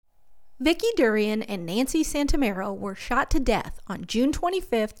Vicki Durian and Nancy Santamero were shot to death on June 25,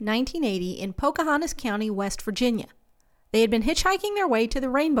 1980 in Pocahontas County, West Virginia. They had been hitchhiking their way to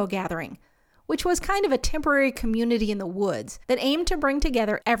the Rainbow Gathering, which was kind of a temporary community in the woods that aimed to bring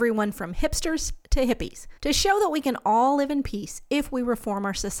together everyone from hipsters to hippies to show that we can all live in peace if we reform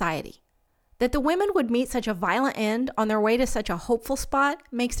our society. That the women would meet such a violent end on their way to such a hopeful spot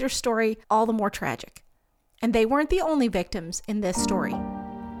makes their story all the more tragic. And they weren't the only victims in this story.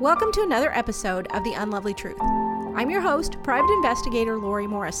 Welcome to another episode of The Unlovely Truth. I'm your host, Private Investigator Lori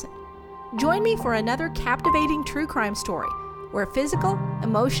Morrison. Join me for another captivating true crime story where physical,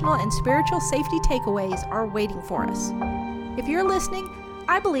 emotional, and spiritual safety takeaways are waiting for us. If you're listening,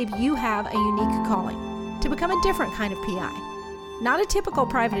 I believe you have a unique calling to become a different kind of PI. Not a typical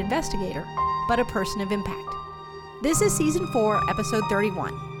private investigator, but a person of impact. This is Season 4, Episode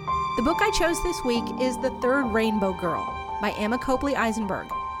 31. The book I chose this week is The Third Rainbow Girl by Emma Copley Eisenberg.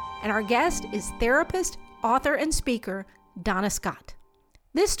 And our guest is therapist, author, and speaker, Donna Scott.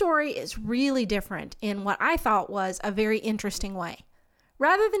 This story is really different in what I thought was a very interesting way.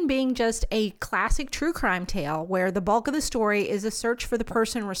 Rather than being just a classic true crime tale where the bulk of the story is a search for the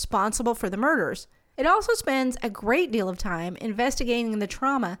person responsible for the murders, it also spends a great deal of time investigating the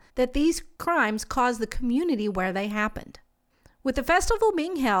trauma that these crimes caused the community where they happened. With the festival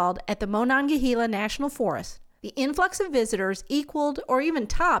being held at the Monongahela National Forest, the influx of visitors equaled or even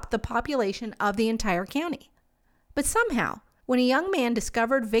topped the population of the entire county. But somehow, when a young man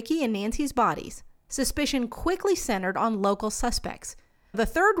discovered Vicki and Nancy's bodies, suspicion quickly centered on local suspects. The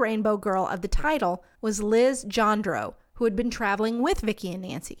third rainbow girl of the title was Liz Jondro, who had been traveling with Vicki and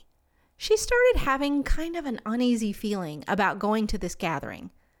Nancy. She started having kind of an uneasy feeling about going to this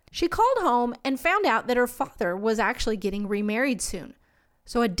gathering. She called home and found out that her father was actually getting remarried soon.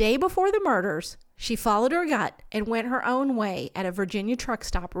 So a day before the murders, she followed her gut and went her own way at a Virginia truck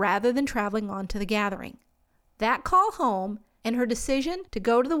stop rather than traveling on to the gathering. That call home and her decision to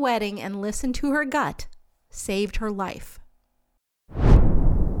go to the wedding and listen to her gut saved her life.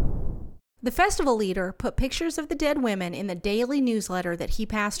 The festival leader put pictures of the dead women in the daily newsletter that he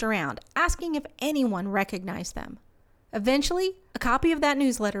passed around, asking if anyone recognized them. Eventually, a copy of that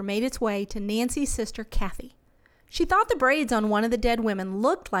newsletter made its way to Nancy's sister, Kathy. She thought the braids on one of the dead women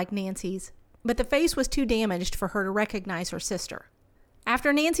looked like Nancy's, but the face was too damaged for her to recognize her sister.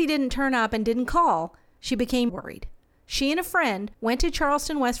 After Nancy didn't turn up and didn't call, she became worried. She and a friend went to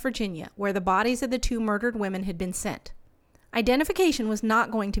Charleston, West Virginia, where the bodies of the two murdered women had been sent. Identification was not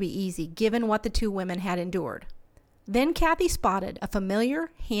going to be easy, given what the two women had endured. Then Kathy spotted a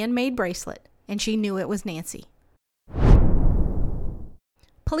familiar handmade bracelet, and she knew it was Nancy.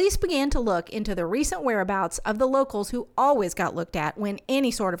 Police began to look into the recent whereabouts of the locals who always got looked at when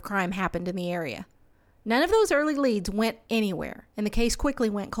any sort of crime happened in the area. None of those early leads went anywhere, and the case quickly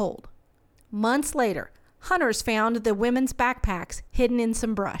went cold. Months later, hunters found the women's backpacks hidden in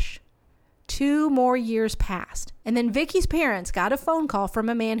some brush. 2 more years passed, and then Vicki's parents got a phone call from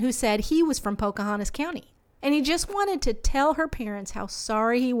a man who said he was from Pocahontas County, and he just wanted to tell her parents how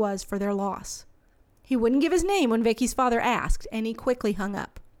sorry he was for their loss. He wouldn't give his name when Vicki's father asked, and he quickly hung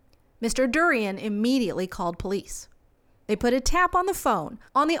up. Mr. Durian immediately called police. They put a tap on the phone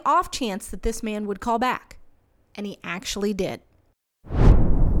on the off chance that this man would call back, and he actually did.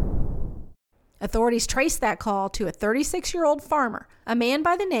 Authorities traced that call to a 36-year-old farmer, a man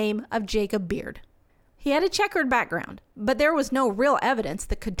by the name of Jacob Beard. He had a checkered background, but there was no real evidence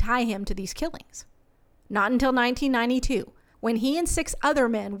that could tie him to these killings. Not until 1992, when he and 6 other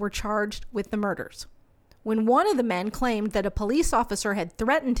men were charged with the murders. When one of the men claimed that a police officer had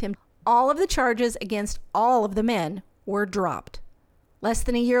threatened him, all of the charges against all of the men were dropped. Less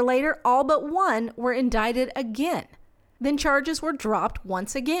than a year later, all but one were indicted again. Then charges were dropped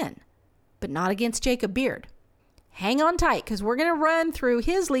once again, but not against Jacob Beard. Hang on tight, because we're going to run through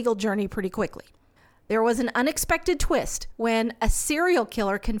his legal journey pretty quickly. There was an unexpected twist when a serial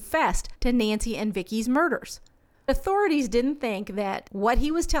killer confessed to Nancy and Vicki's murders. Authorities didn't think that what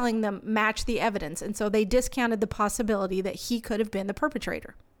he was telling them matched the evidence, and so they discounted the possibility that he could have been the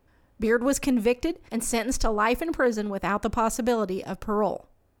perpetrator. Beard was convicted and sentenced to life in prison without the possibility of parole.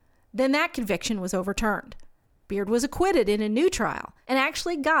 Then that conviction was overturned. Beard was acquitted in a new trial and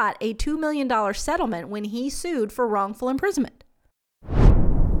actually got a $2 million settlement when he sued for wrongful imprisonment.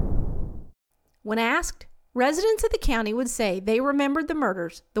 When asked, residents of the county would say they remembered the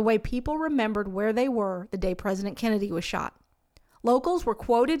murders the way people remembered where they were the day President Kennedy was shot. Locals were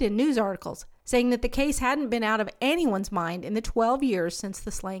quoted in news articles saying that the case hadn't been out of anyone's mind in the 12 years since the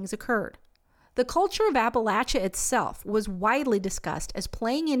slayings occurred. The culture of Appalachia itself was widely discussed as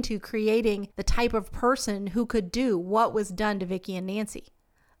playing into creating the type of person who could do what was done to Vicki and Nancy.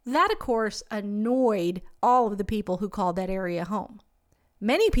 That, of course, annoyed all of the people who called that area home.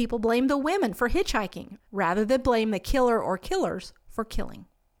 Many people blamed the women for hitchhiking rather than blame the killer or killers for killing.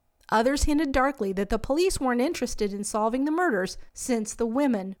 Others hinted darkly that the police weren't interested in solving the murders since the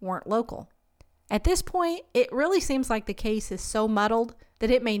women weren't local. At this point, it really seems like the case is so muddled that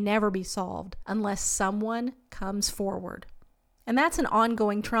it may never be solved unless someone comes forward. And that's an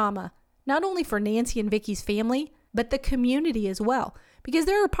ongoing trauma, not only for Nancy and Vicky's family, but the community as well, because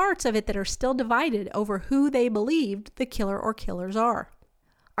there are parts of it that are still divided over who they believed the killer or killers are.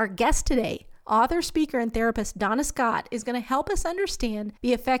 Our guest today, author, speaker, and therapist Donna Scott, is going to help us understand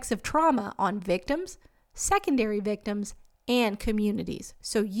the effects of trauma on victims, secondary victims, and communities.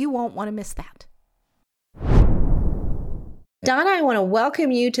 So you won't want to miss that. Donna, I want to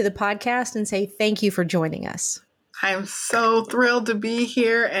welcome you to the podcast and say thank you for joining us. I'm so thrilled to be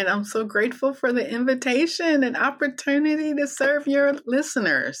here, and I'm so grateful for the invitation and opportunity to serve your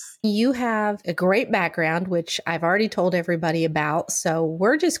listeners. You have a great background, which I've already told everybody about, so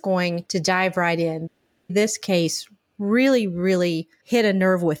we're just going to dive right in. This case really hit a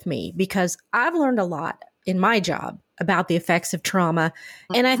nerve with me because I've learned a lot in my job about the effects of trauma,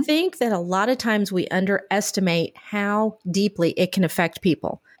 and I think that a lot of times we underestimate how deeply it can affect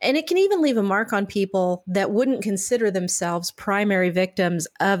people. And it can even leave a mark on people that wouldn't consider themselves primary victims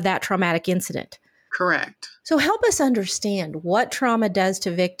of that traumatic incident. Correct. So help us understand what trauma does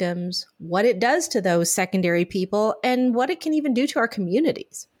to victims, what it does to those secondary people, and what it can even do to our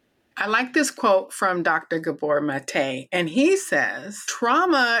communities. I like this quote from Dr. Gabor Mate, and he says,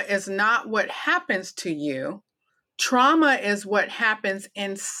 trauma is not what happens to you. Trauma is what happens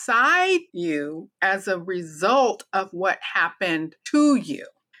inside you as a result of what happened to you.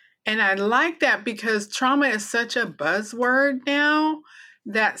 And I like that because trauma is such a buzzword now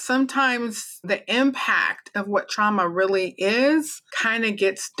that sometimes the impact of what trauma really is kind of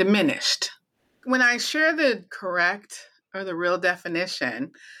gets diminished. When I share the correct or the real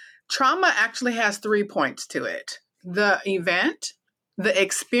definition, trauma actually has 3 points to it: the event, the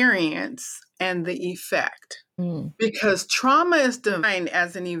experience, and the effect. Because trauma is defined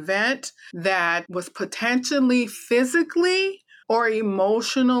as an event that was potentially physically or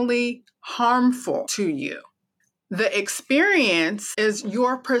emotionally harmful to you. The experience is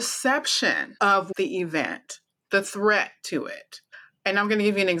your perception of the event, the threat to it. And I'm going to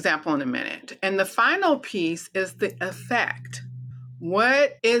give you an example in a minute. And the final piece is the effect.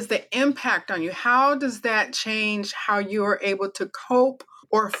 What is the impact on you? How does that change how you are able to cope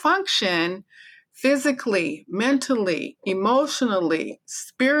or function physically, mentally, emotionally,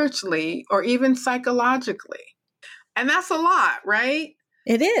 spiritually, or even psychologically? And that's a lot, right?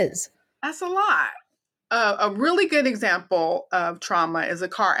 It is. That's a lot. A really good example of trauma is a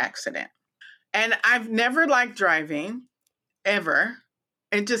car accident. And I've never liked driving, ever.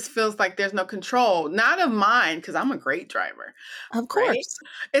 It just feels like there's no control, not of mine, because I'm a great driver. Of course. Right?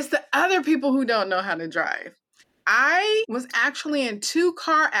 It's the other people who don't know how to drive. I was actually in 2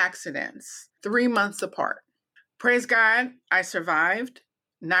 car accidents 3 months apart. Praise God, I survived.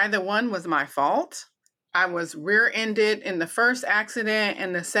 Neither one was my fault. I was rear-ended in the first accident,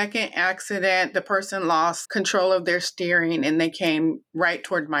 and the second accident, the person lost control of their steering and they came right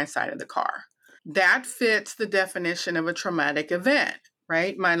toward my side of the car. That fits the definition of a traumatic event,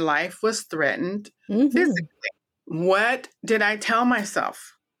 right? My life was threatened physically. What did I tell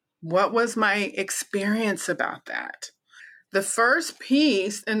myself? What was my experience about that? The first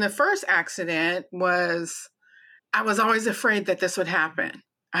piece in the first accident was I was always afraid that this would happen.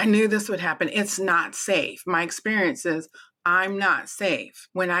 I knew this would happen. It's not safe. My experience is I'm not safe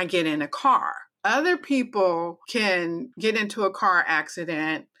when I get in a car. Other people can get into a car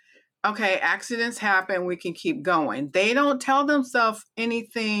accident. Okay, accidents happen. We can keep going. They don't tell themselves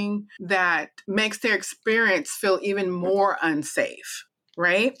anything that makes their experience feel even more unsafe,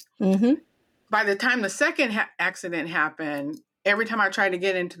 right? By the time the second accident happened, every time I tried to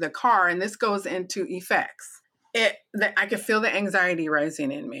get into the car, and this goes into effects, I could feel the anxiety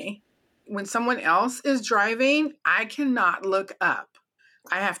rising in me. When someone else is driving, I cannot look up.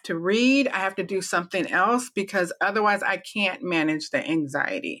 I have to read. I have to do something else because otherwise I can't manage the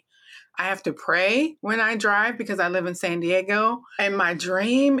anxiety. I have to pray when I drive because I live in San Diego. And my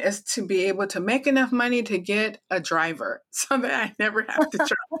dream is to be able to make enough money to get a driver so that I never have to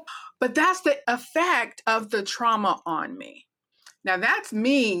drive. But that's the effect of the trauma on me. Now that's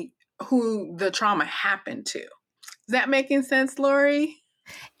me who the trauma happened to. Is that making sense, Lori?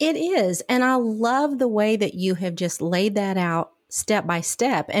 It is. And I love the way that you have just laid that out step by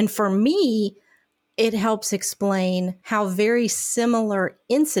step. And for me, it helps explain how very similar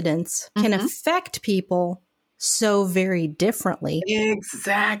incidents can affect people so very differently.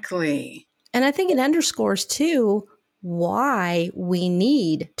 Exactly. And I think it underscores too why we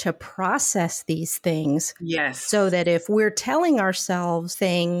need to process these things Yes. so that if we're telling ourselves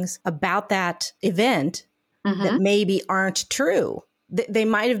things about that event that Mm-hmm. maybe aren't true, they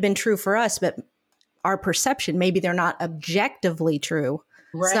might have been true for us, but our perception, maybe they're not objectively true.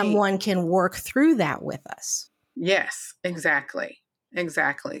 Right. Someone can work through that with us. Yes, exactly.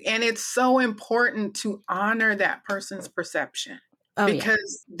 Exactly. And it's so important to honor that person's perception. Oh, yeah.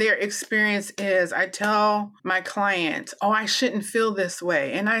 Because their experience is, I tell my clients, oh, I shouldn't feel this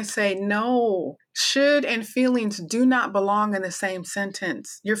way. And I say, no, should and feelings do not belong in the same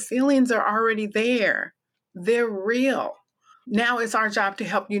sentence. Your feelings are already there, they're real. Now it's our job to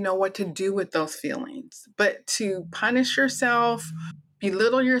help you know what to do with those feelings. But to punish yourself,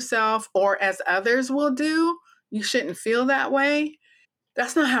 belittle yourself, or as others will do, you shouldn't feel that way.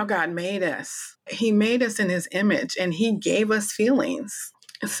 That's not how God made us. He made us in his image and he gave us feelings.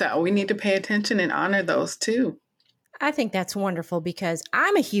 So we need to pay attention and honor those too. I think that's wonderful because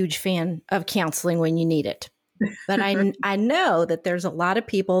I'm a huge fan of counseling when you need it. But I know that there's a lot of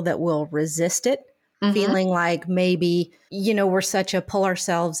people that will resist it, feeling like maybe, we're such a pull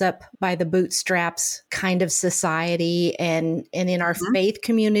ourselves up by the bootstraps kind of society. And in our faith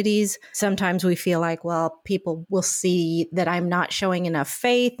communities, sometimes we feel like, well, people will see that I'm not showing enough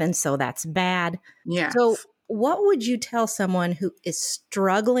faith. And so that's bad. Yes. So what would you tell someone who is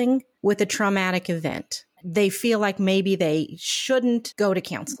struggling with a traumatic event? They feel like maybe they shouldn't go to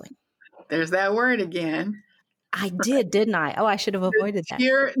counseling. There's that word again. I did, didn't I? Oh, I should have avoided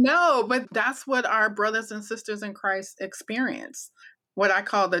that. No, but that's what our brothers and sisters in Christ experience. What I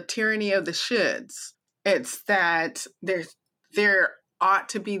call the tyranny of the shoulds. It's that there ought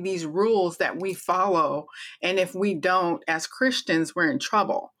to be these rules that we follow. And if we don't, as Christians, we're in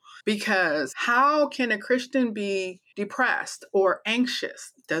trouble. Because how can a Christian be depressed or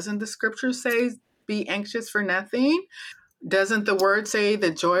anxious? Doesn't the scripture say, be anxious for nothing? Doesn't the word say the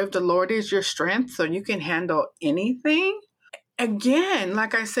joy of the Lord is your strength, so you can handle anything? Again,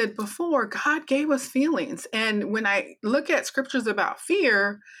 like I said before, God gave us feelings. And when I look at scriptures about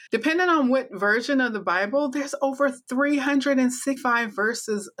fear, depending on what version of the Bible, there's over 365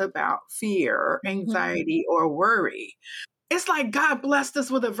 verses about fear or anxiety or worry. It's like God blessed us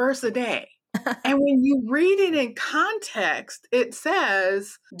with a verse a day. And when you read it in context, it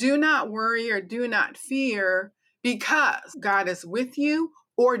says, do not worry or do not fear because God is with you,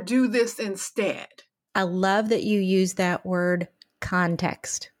 or do this instead. I love that you use that word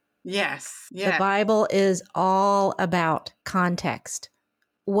context. Yes. The Bible is all about context.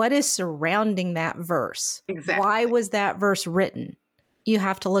 What is surrounding that verse? Exactly. Why was that verse written? You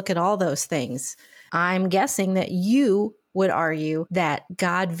have to look at all those things. I'm guessing that you would argue that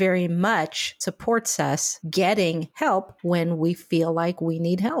God very much supports us getting help when we feel like we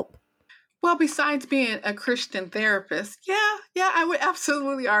need help. Well, besides being a Christian therapist, yeah, I would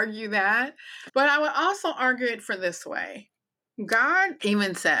absolutely argue that. But I would also argue it for this way. God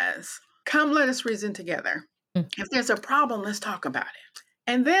even says, come, let us reason together. If there's a problem, let's talk about it.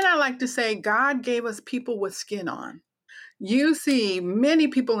 And then I like to say, God gave us people with skin on. You see many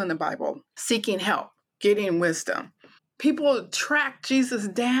people in the Bible seeking help, getting wisdom. People tracked Jesus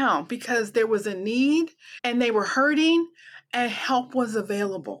down because there was a need and they were hurting and help was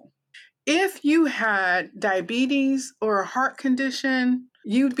available. If you had diabetes or a heart condition,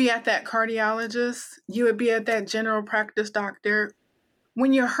 you'd be at that cardiologist, you would be at that general practice doctor.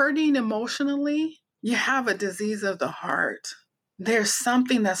 When you're hurting emotionally, you have a disease of the heart. There's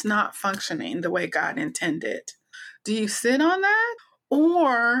something that's not functioning the way God intended. Do you sit on that?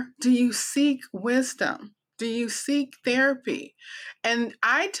 Or do you seek wisdom? Do you seek therapy? And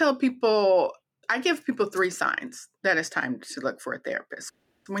I give people 3 signs that it's time to look for a therapist.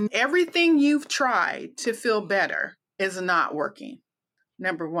 When everything you've tried to feel better is not working,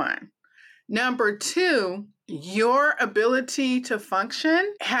 number 1. Number 2, your ability to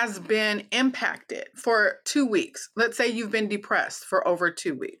function has been impacted for 2 weeks. Let's say you've been depressed for over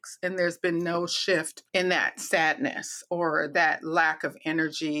 2 weeks and there's been no shift in that sadness or that lack of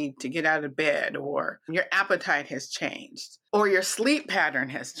energy to get out of bed, or your appetite has changed or your sleep pattern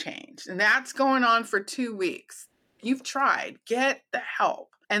has changed. And that's going on for 2 weeks. You've tried, get the help.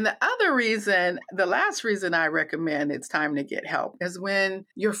 And the last reason I recommend it's time to get help is when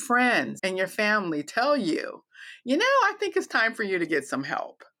your friends and your family tell you, I think it's time for you to get some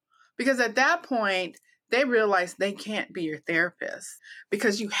help. Because at that point, they realize they can't be your therapist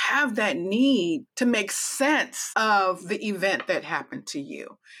because you have that need to make sense of the event that happened to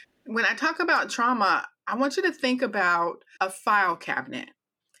you. When I talk about trauma, I want you to think about a file cabinet.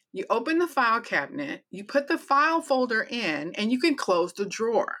 You open the file cabinet, you put the file folder in, and you can close the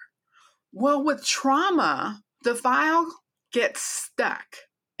drawer. Well, with trauma, the file gets stuck.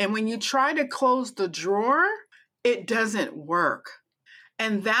 And when you try to close the drawer, it doesn't work.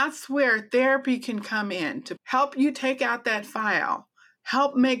 And that's where therapy can come in to help you take out that file,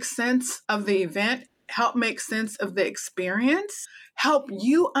 help make sense of the event, help make sense of the experience, help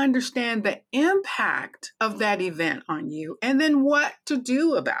you understand the impact of that event on you, and then what to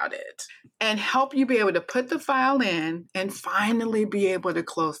do about it, and help you be able to put the file in and finally be able to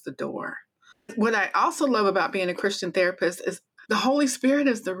close the door. What I also love about being a Christian therapist is the Holy Spirit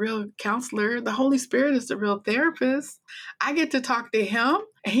is the real counselor. The Holy Spirit is the real therapist. I get to talk to him,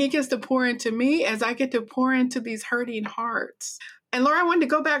 and he gets to pour into me as I get to pour into these hurting hearts. And Laura, I wanted to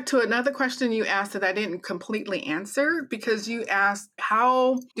go back to another question you asked that I didn't completely answer, because you asked,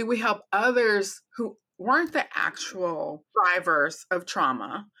 how do we help others who weren't the actual survivors of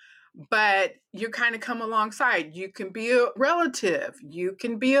trauma, but you kind of come alongside? You can be a relative, you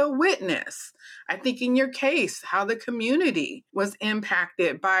can be a witness. I think in your case, how the community was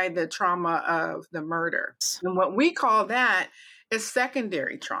impacted by the trauma of the murder. And what we call that is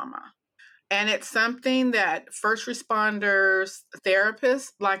secondary trauma. And it's something that first responders,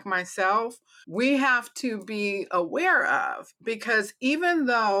 therapists like myself, we have to be aware of, because even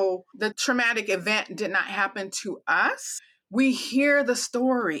though the traumatic event did not happen to us, we hear the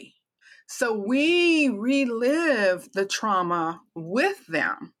story. So we relive the trauma with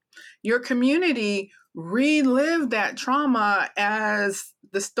them. Your community relived that trauma as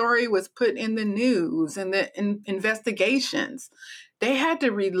the story was put in the news and the investigations. They had to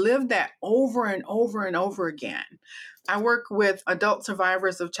relive that over and over and over again. I work with adult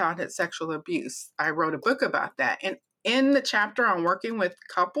survivors of childhood sexual abuse. I wrote a book about that. And in the chapter on working with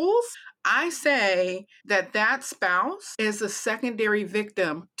couples, I say that that spouse is a secondary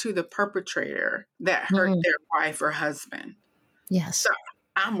victim to the perpetrator that hurt their wife or husband. Yes. So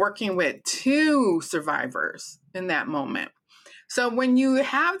I'm working with two survivors in that moment. So when you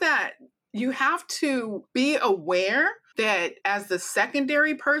have that, you have to be aware that as the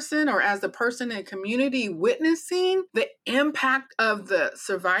secondary person or as the person in the community witnessing the impact of the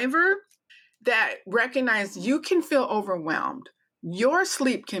survivor, that recognize you can feel overwhelmed. Your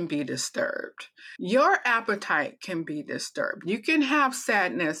sleep can be disturbed. Your appetite can be disturbed. You can have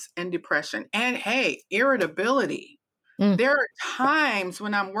sadness and depression and, hey, irritability. There are times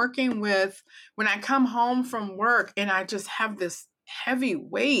when when I come home from work and I just have this heavy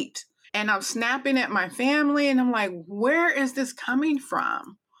weight and I'm snapping at my family and I'm like, where is this coming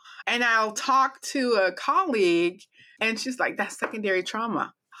from? And I'll talk to a colleague and she's like, that's secondary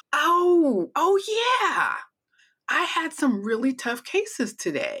trauma. Oh yeah. I had some really tough cases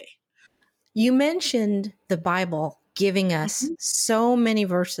today. You mentioned the Bible giving us so many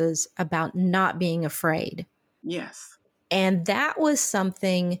verses about not being afraid. Yes. And that was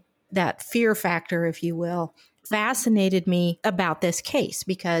something, that fear factor, if you will, fascinated me about this case,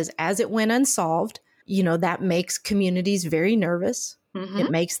 because as it went unsolved, that makes communities very nervous. It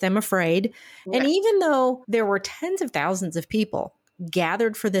makes them afraid. Yes. And even though there were tens of thousands of people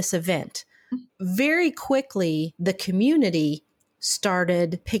gathered for this event, very quickly the community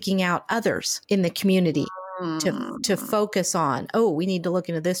started picking out others in the community to focus on. Oh, we need to look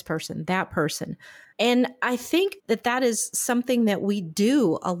into this person, that person. And I think that is something that we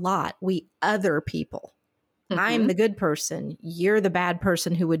do a lot. We other people. I'm the good person. You're the bad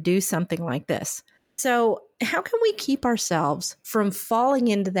person who would do something like this. So how can we keep ourselves from falling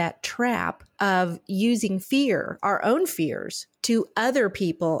into that trap of using fear, our own fears, to other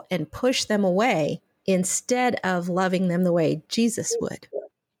people and push them away instead of loving them the way Jesus would?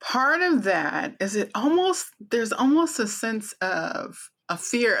 Part of that is there's almost a sense of a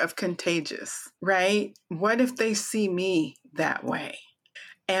fear of contagious, right? What if they see me that way?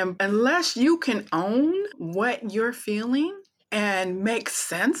 And unless you can own what you're feeling and make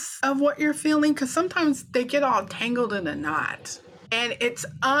sense of what you're feeling, because sometimes they get all tangled in a knot and it's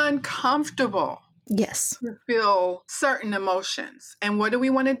uncomfortable. Yes. To feel certain emotions. And what do we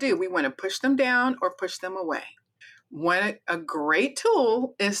want to do? We want to push them down or push them away. A great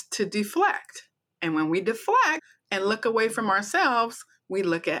tool is to deflect. And when we deflect and look away from ourselves, we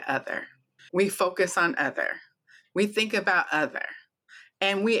look at other. We focus on other. We think about other.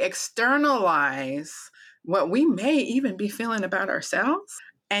 And we externalize what we may even be feeling about ourselves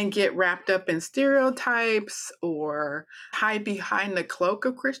and get wrapped up in stereotypes or hide behind the cloak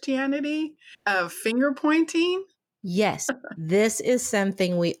of Christianity, of finger pointing. Yes, this is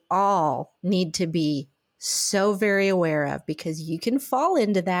something we all need to be so very aware of, because you can fall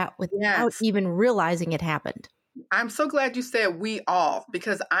into that without even realizing it happened. I'm so glad you said we all,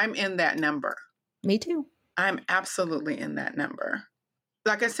 because I'm in that number. Me too. I'm absolutely in that number.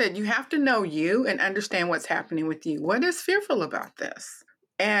 Like I said, you have to know you and understand what's happening with you. What is fearful about this?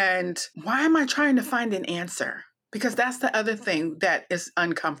 And why am I trying to find an answer? Because that's the other thing that is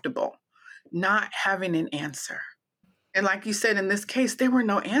uncomfortable, not having an answer. And like you said, in this case, there were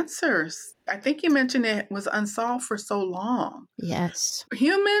no answers. I think you mentioned it was unsolved for so long. Yes.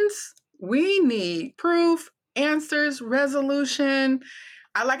 Humans, we need proof, answers, resolution.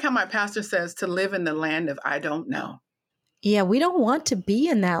 I like how my pastor says to live in the land of I don't know. Yeah, we don't want to be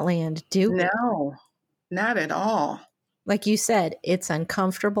in that land, do we? No, not at all. Like you said, it's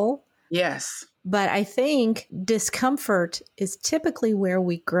uncomfortable. Yes. But I think discomfort is typically where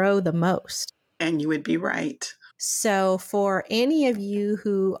we grow the most. And you would be right. So, for any of you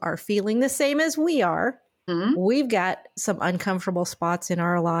who are feeling the same as we are, we've got some uncomfortable spots in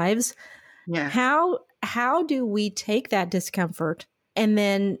our lives. Yeah. How do we take that discomfort and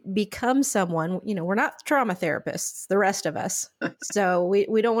then become someone? You know, we're not trauma therapists, the rest of us. So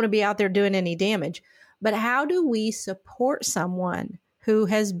we don't want to be out there doing any damage. But how do we support someone who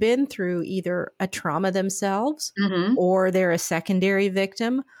has been through either a trauma themselves or they're a secondary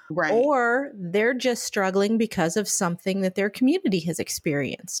victim, right, or they're just struggling because of something that their community has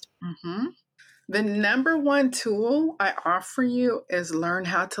experienced? The number one tool I offer you is learn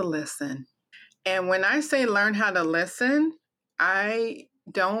how to listen. And when I say learn how to listen, I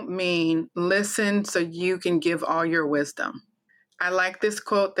don't mean listen so you can give all your wisdom. I like this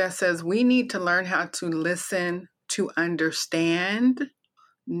quote that says, we need to learn how to listen to understand,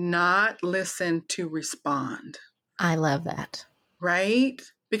 not listen to respond. I love that. Right?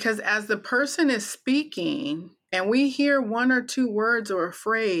 Because as the person is speaking and we hear one or two words or a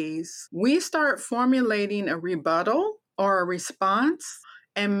phrase, we start formulating a rebuttal or a response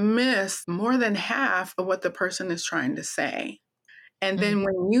and miss more than half of what the person is trying to say. And then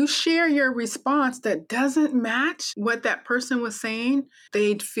when you share your response that doesn't match what that person was saying,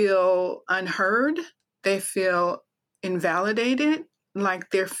 they'd feel unheard. They feel invalidated, like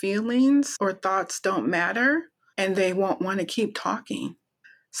their feelings or thoughts don't matter, and they won't want to keep talking.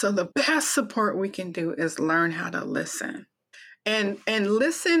 So the best support we can do is learn how to listen. And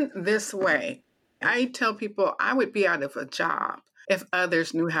listen this way. I tell people I would be out of a job if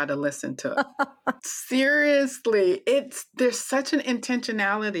others knew how to listen to. Seriously, there's such an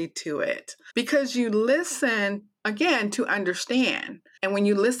intentionality to it because you listen again to understand. And when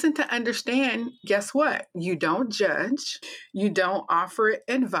you listen to understand, guess what? You don't judge. You don't offer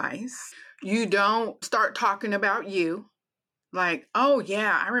advice. You don't start talking about you. Like, oh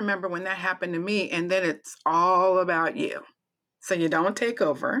yeah, I remember when that happened to me. And then it's all about you. So you don't take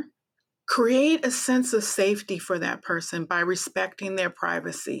over. Create a sense of safety for that person by respecting their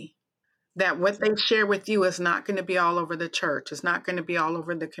privacy. That what they share with you is not going to be all over the church. It's not going to be all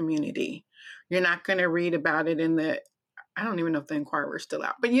over the community. You're not going to read about it in I don't even know if the Inquirer is still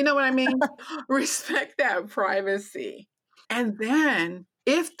out, but you know what I mean? Respect that privacy. And then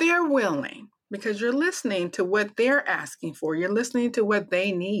if they're willing, because you're listening to what they're asking for, you're listening to what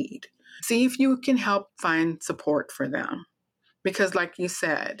they need, see if you can help find support for them. Because like you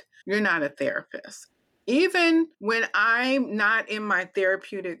said, you're not a therapist. Even when I'm not in my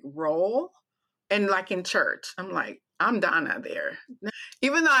therapeutic role, and like in church, I'm like, I'm Donna there.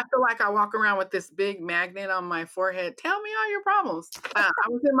 Even though I feel like I walk around with this big magnet on my forehead, tell me all your problems. I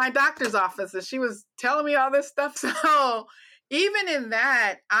was in my doctor's office and she was telling me all this stuff. So even in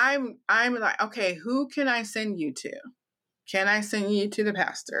that, I'm like, okay, who can I send you to? Can I send you to the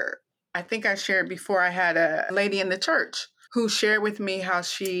pastor? I think I shared before, I had a lady in the church who shared with me how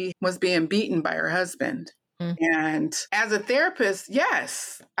she was being beaten by her husband. And as a therapist,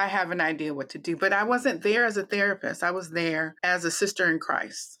 yes, I have an idea what to do, but I wasn't there as a therapist. I was there as a sister in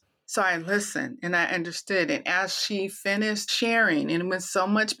Christ. So I listened and I understood. And as she finished sharing, and it was so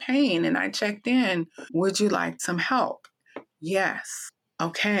much pain, and I checked in, would you like some help? Yes.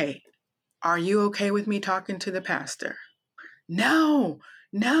 Okay. Are you okay with me talking to the pastor? No,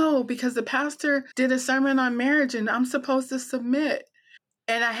 because the pastor did a sermon on marriage and I'm supposed to submit.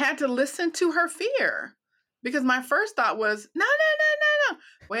 And I had to listen to her fear because my first thought was, no.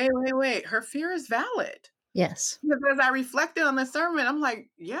 Wait. Her fear is valid. Yes. Because as I reflected on the sermon, I'm like,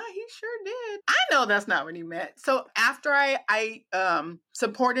 yeah, he sure did. I know that's not what he meant. So after I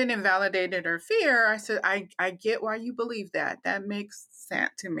supported and validated her fear, I said, I get why you believe that. That makes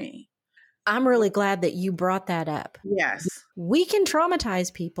sense to me. I'm really glad that you brought that up. Yes. We can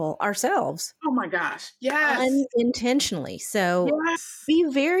traumatize people ourselves. Oh my gosh. Yes. Unintentionally. So be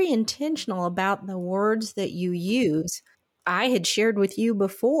very intentional about the words that you use. I had shared with you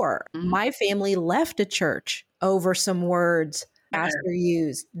before, my family left a church over some words Pastor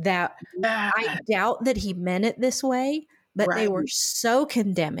used that Yeah. I doubt that he meant it this way, but they were Right. so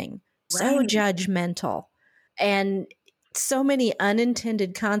condemning, so Right. judgmental, and so many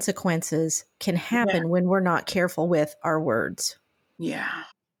unintended consequences can happen when we're not careful with our words. Yeah.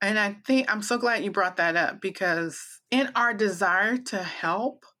 And I think I'm so glad you brought that up, because in our desire to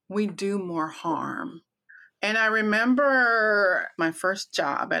help, we do more harm. And I remember my first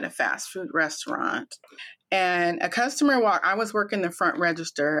job at a fast food restaurant, and a customer I was working the front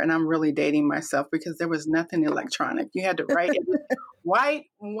register, and I'm really dating myself because there was nothing electronic. You had to write in white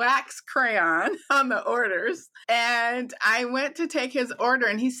wax crayon on the orders. And I went to take his order,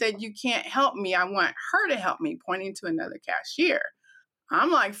 and he said, "You can't help me. I want her to help me," pointing to another cashier. I'm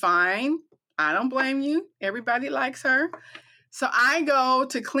like, fine. I don't blame you. Everybody likes her. So I go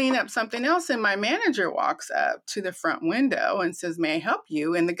to clean up something else, and my manager walks up to the front window and says, "May I help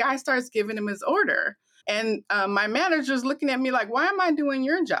you?" And the guy starts giving him his order. And my manager's looking at me like, "Why am I doing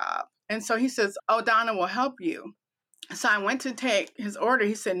your job?" And so he says, "Oh, Donna will help you." So I went to take his order.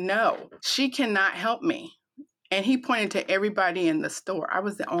 He said, "No, she cannot help me." And he pointed to everybody in the store. I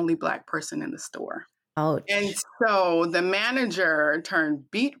was the only Black person in the store. Ouch. And so the manager turned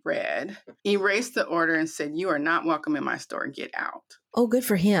beet red, erased the order, and said, "You are not welcome in my store. Get out." Oh, good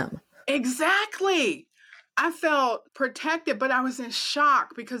for him. Exactly. I felt protected, but I was in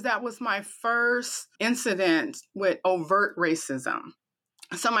shock because that was my first incident with overt racism.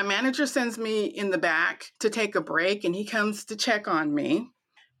 So my manager sends me in the back to take a break, and he comes to check on me.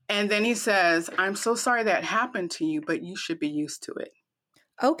 And then he says, "I'm so sorry that happened to you, but you should be used to it."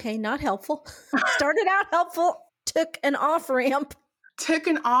 Okay, not helpful. Started out helpful, took an off ramp. Took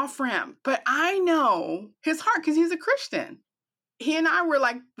an off ramp. But I know his heart because he's a Christian. He and I were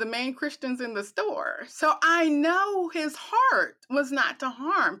like the main Christians in the store. So I know his heart was not to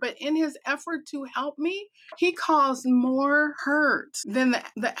harm, but in his effort to help me, he caused more hurt than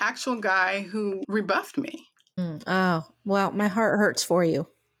the actual guy who rebuffed me. Oh, well, my heart hurts for you.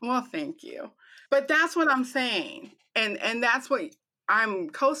 Well, thank you. But that's what I'm saying. And that's what I'm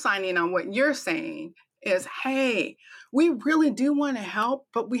co-signing on what you're saying is, hey, we really do want to help,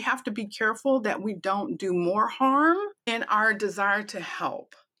 but we have to be careful that we don't do more harm in our desire to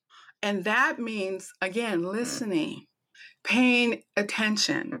help. And that means, again, listening, paying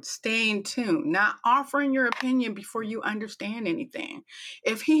attention, staying tuned, not offering your opinion before you understand anything.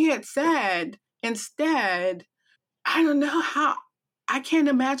 If he had said instead, "I don't know how, I can't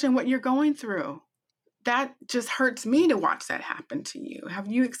imagine what you're going through," that just hurts me to watch that happen to you. Have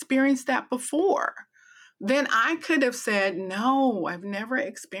you experienced that before? Then I could have said, "No, I've never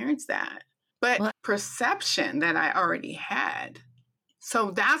experienced that." But perception that I already had. So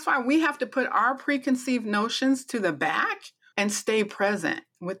that's why we have to put our preconceived notions to the back and stay present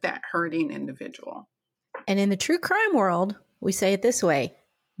with that hurting individual. And in the true crime world, we say it this way: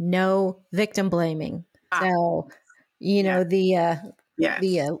 no victim blaming. So, you know, the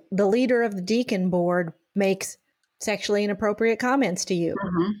leader of the deacon board makes sexually inappropriate comments to you.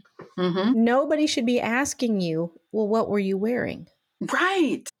 Nobody should be asking you, "Well, what were you wearing?"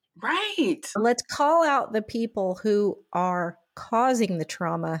 Right. Let's call out the people who are causing the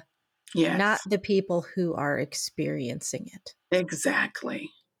trauma, not the people who are experiencing it.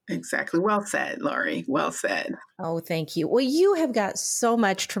 Exactly. Well said, Lori. Well said. Oh, thank you. Well, you have got so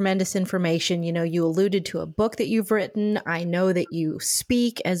much tremendous information. You know, you alluded to a book that you've written. I know that you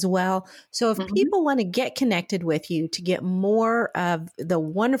speak as well. So if people want to get connected with you to get more of the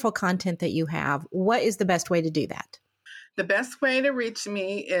wonderful content that you have, what is the best way to do that? The best way to reach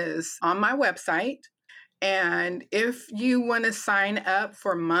me is on my website. And if you want to sign up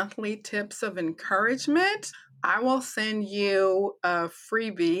for monthly tips of encouragement, I will send you a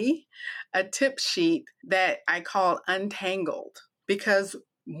freebie, a tip sheet that I call Untangled. Because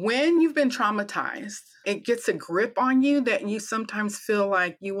when you've been traumatized, it gets a grip on you that you sometimes feel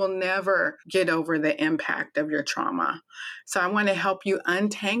like you will never get over the impact of your trauma. So I want to help you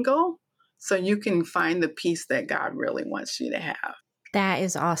untangle so you can find the peace that God really wants you to have. That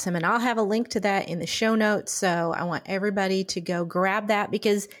is awesome. And I'll have a link to that in the show notes. So I want everybody to go grab that,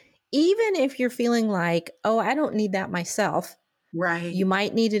 because even if you're feeling like, "Oh, I don't need that myself," right, you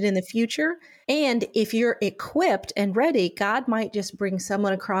might need it in the future. And if you're equipped and ready, God might just bring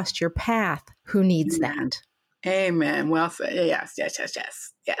someone across your path who needs that. Amen. Well said.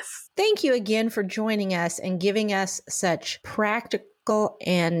 Yes. Thank you again for joining us and giving us such practical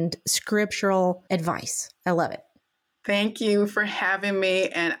and scriptural advice. I love it. Thank you for having me.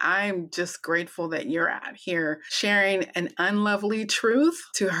 And I'm just grateful that you're out here sharing an unlovely truth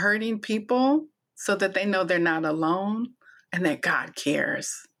to hurting people so that they know they're not alone and that God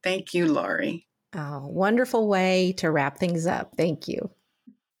cares. Thank you, Lori. Oh, wonderful way to wrap things up. Thank you.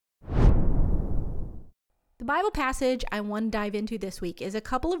 The Bible passage I want to dive into this week is a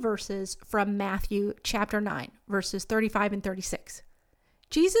couple of verses from Matthew chapter 9, verses 35 and 36.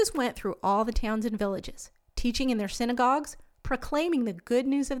 Jesus went through all the towns and villages, teaching in their synagogues, proclaiming the good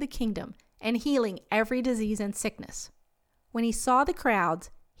news of the kingdom, and healing every disease and sickness. When he saw the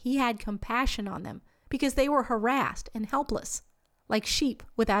crowds, he had compassion on them because they were harassed and helpless, like sheep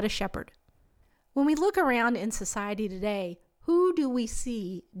without a shepherd. When we look around in society today, who do we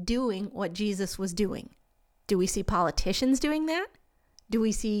see doing what Jesus was doing? Do we see politicians doing that? Do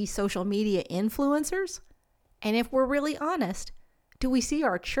we see social media influencers? And if we're really honest, do we see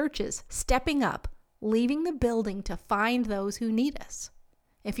our churches stepping up, leaving the building to find those who need us?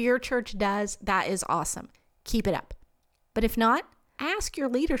 If your church does, that is awesome. Keep it up. But if not, ask your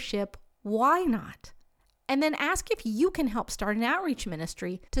leadership, why not? And then ask if you can help start an outreach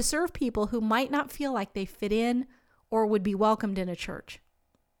ministry to serve people who might not feel like they fit in or would be welcomed in a church.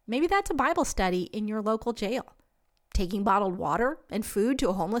 Maybe that's a Bible study in your local jail, taking bottled water and food to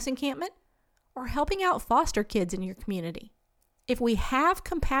a homeless encampment, or helping out foster kids in your community. If we have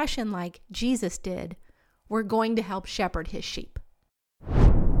compassion like Jesus did, we're going to help shepherd his sheep.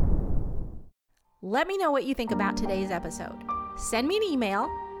 Let me know what you think about today's episode. Send me an email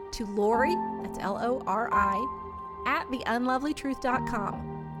to Lori, that's Lori, at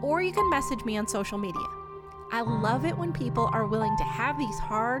theunlovelytruth.com, or you can message me on social media. I love it when people are willing to have these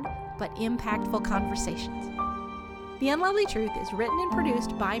hard but impactful conversations. The Unlovely Truth is written and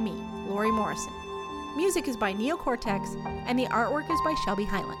produced by me, Lori Morrison. Music is by Neocortex, and the artwork is by Shelby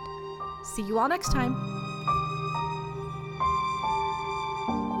Highland. See you all next time.